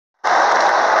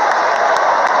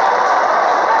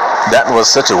That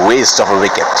was such a waste of a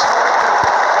wicket.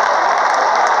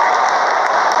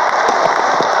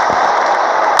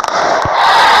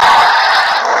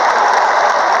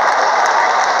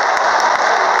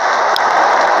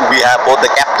 We have both the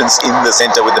captains in the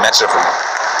center with the match referee.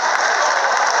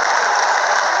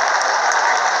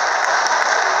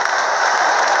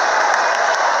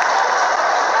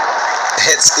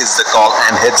 Heads is the call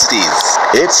and heads it is.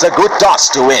 It's a good toss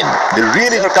to win. They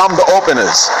really become the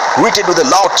openers. Greeted with a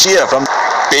loud cheer from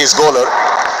Pace bowler.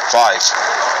 5,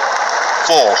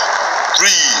 4,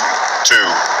 3, 2,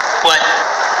 1.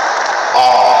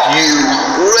 Are you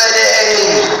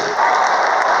ready?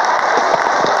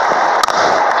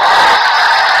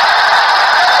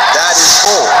 That is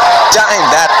 4. Time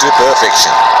that to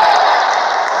perfection.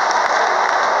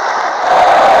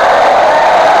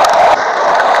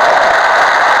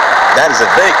 That is a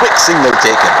very quick single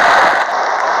taken.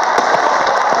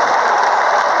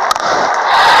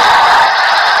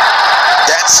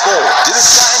 That's 4.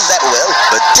 Didn't time that well,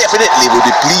 but definitely will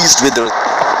be pleased with the...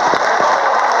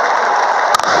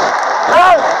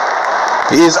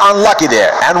 He is unlucky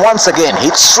there, and once again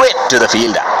hit straight to the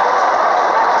fielder.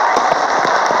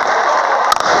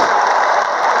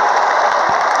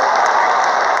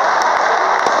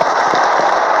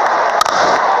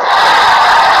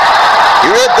 He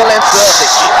read the length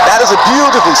perfectly. That is a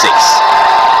beautiful 6.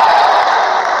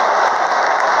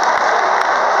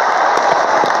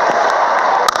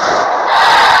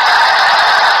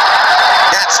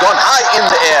 That's gone high in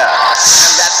the air,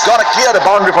 and that's gonna clear the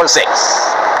boundary for 6.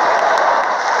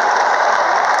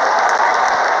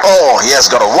 Oh, he has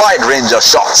got a wide range of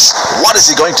shots. What is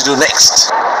he going to do next?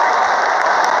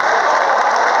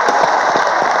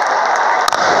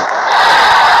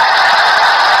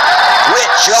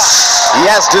 Great shot. He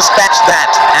has dispatched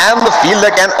that, and the fielder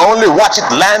can only watch it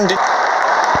land.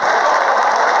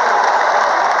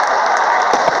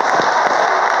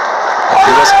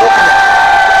 He was spoken at.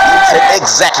 He said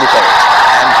exactly correct,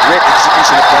 and great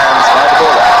execution of plans by the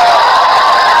bowler.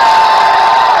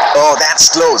 Oh, that's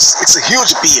close. It's a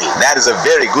huge appeal. That is a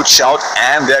very good shout,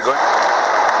 and they're going.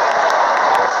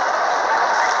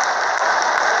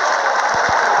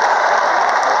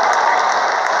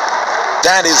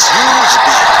 That is huge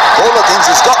appeal. Bowler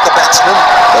thinks he's got the batsman,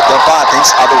 but the umpire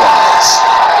thinks otherwise.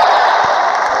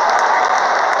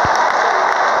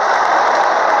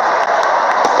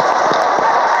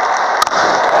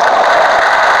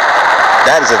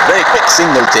 That is a very quick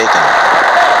single taken.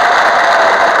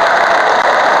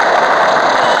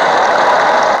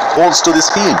 Holds to this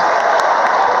field.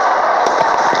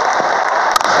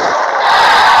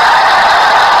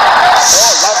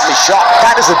 Oh, lovely shot.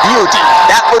 That is a beauty.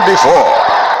 That would be 4.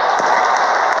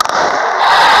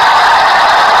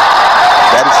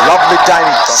 That is lovely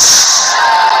timing.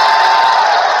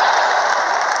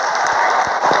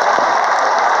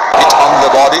 Hit on the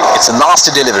body. It's a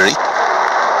nasty delivery.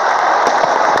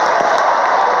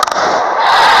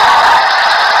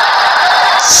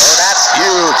 Oh, that's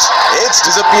huge. It's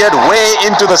disappeared way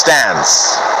into the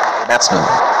stands. Batsman.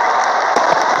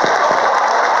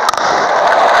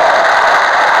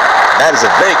 That is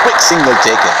a very quick single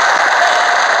taken.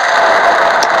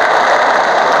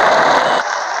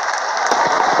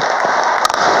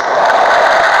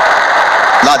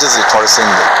 Not just it for a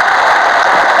single.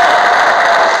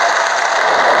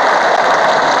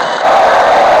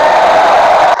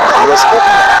 He was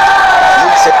spoken at.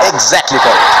 He said exactly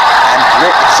correct. And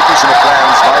great execution of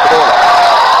plans by the bowler.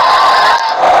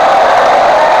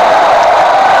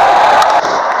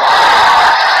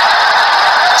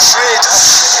 Straight up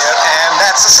in the air, and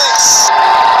that's a 6.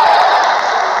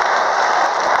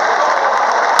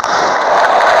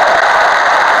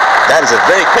 That is a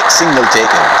very quick single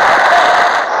taken.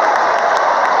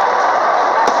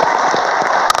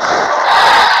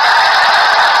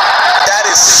 That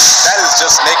is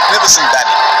just magnificent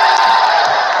batting.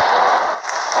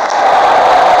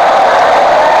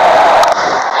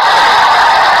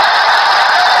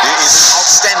 There is an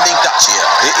outstanding touch here.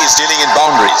 He is dealing in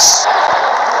boundaries.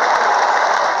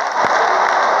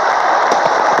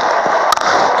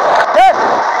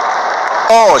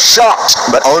 Oh, shot,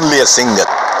 but only a single.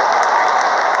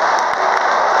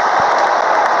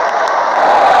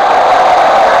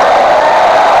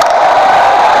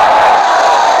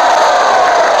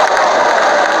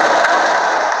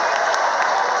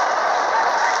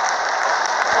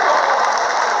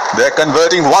 They're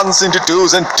converting 1s into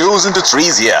 2s and 2s into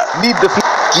 3s here.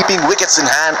 Keeping wickets in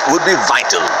hand would be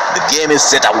vital. The game is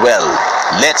set up well.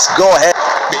 Let's go ahead.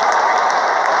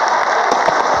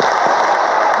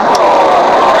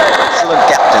 Excellent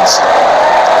captaincy.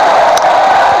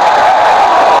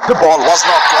 The ball was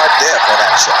not quite there for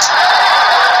that shot.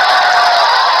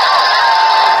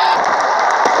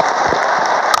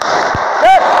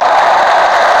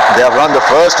 They have run the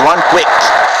first one quick.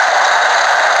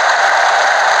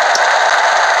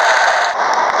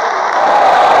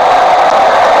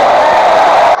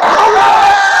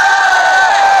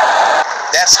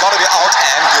 That's got to be out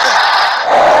and given.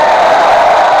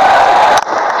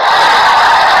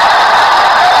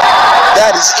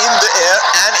 That is in the air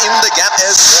and in the gap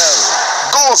as well.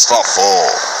 Goes for 4.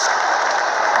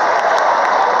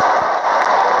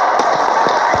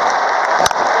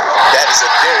 That is a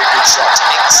very good shot.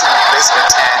 Excellent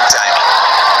placement and timing.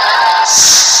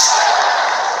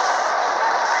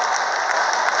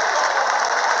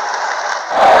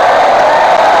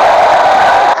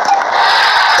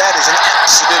 That is an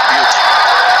absolute beauty.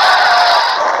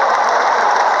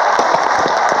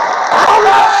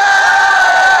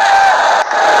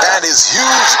 That is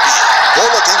huge.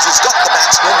 Bowler thinks he's got the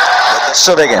batsman, but the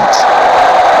extravagant.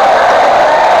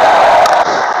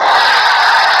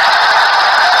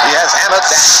 He has hammered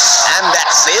that, and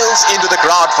that sails into the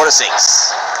crowd for a 6.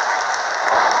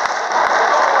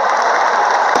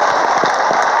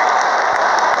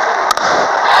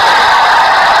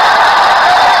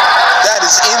 That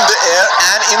is in the air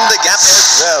and in the gap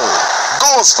as well.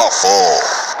 Goes for 4.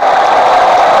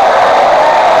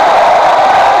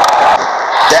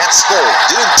 That score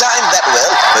didn't time that well,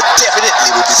 but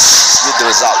definitely would be pleased with the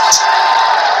result.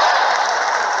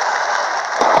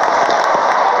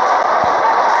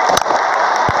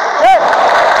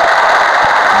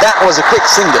 That was a quick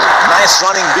single. Nice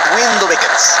running between the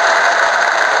wickets.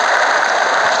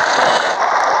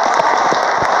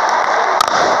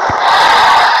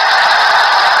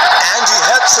 And he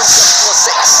helps himself to a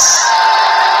 6.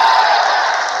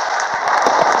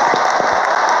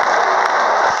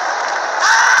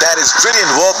 That is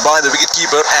brilliant work by the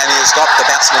wicketkeeper, and he has got the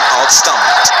batsman out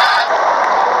stumped.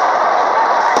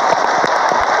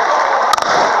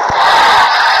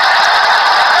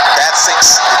 That's 6.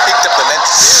 He picked up the length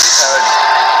very early.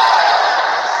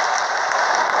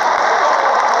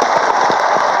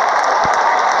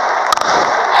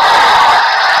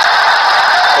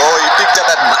 Oh, he picked up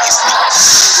that nicely.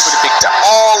 Beautifully picked up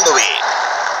all the way.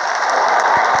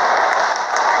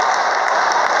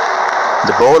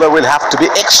 The bowler will have to be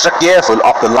extra careful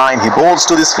of the line he bowls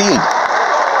to this field.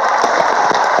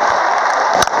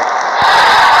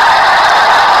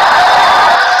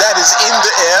 That is in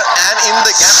the air and in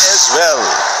the gap as well.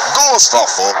 Goes for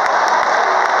 4.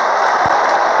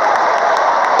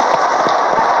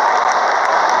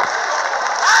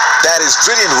 That is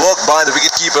brilliant work by the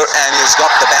wicketkeeper, and he has got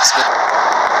the batsman.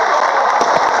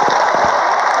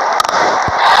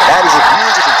 That is a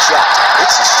beautiful shot.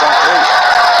 It's a strong area.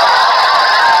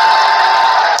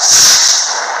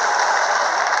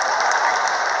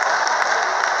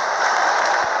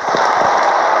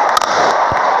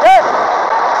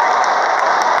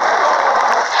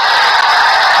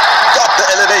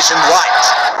 Elevation right.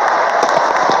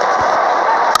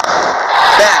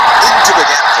 Bang into the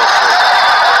gap for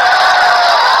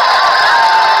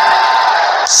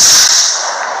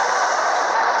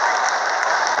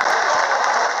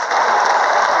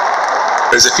 4.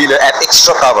 There's a fielder at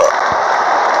extra cover.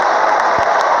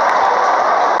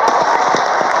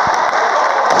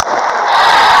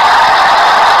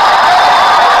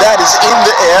 That is in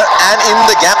the air and in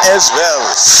the gap as well.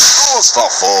 Goes for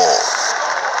 4.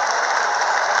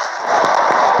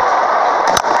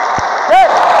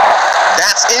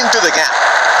 That's into the gap.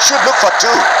 Should look for 2.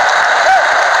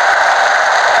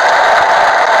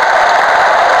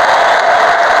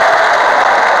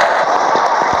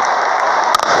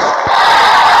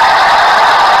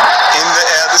 In the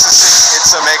air, this is 6.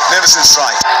 It's a magnificent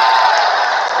strike.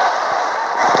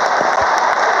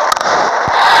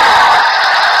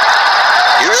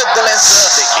 He read the length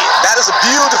perfectly. That is a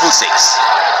beautiful 6.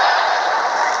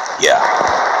 Yeah.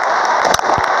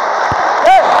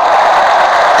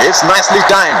 It's nicely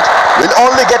timed. We'll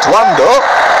only get 1 though.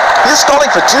 He's calling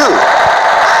for 2.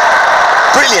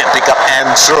 Brilliant pickup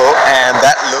and throw, and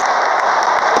that look.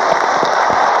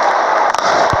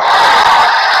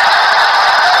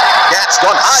 That's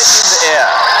gone high in the air,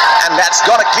 and that's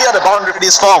gonna clear the boundary with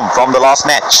his form from the last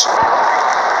match.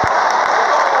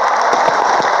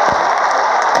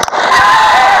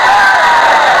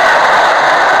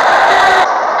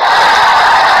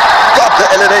 Got the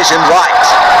elevation right,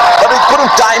 but he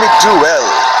couldn't time it too well.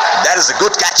 That is a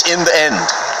good catch in the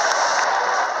end.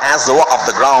 As they walk off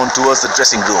the ground towards the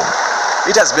dressing room,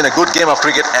 it has been a good game of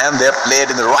cricket, and they've played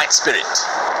in the right spirit.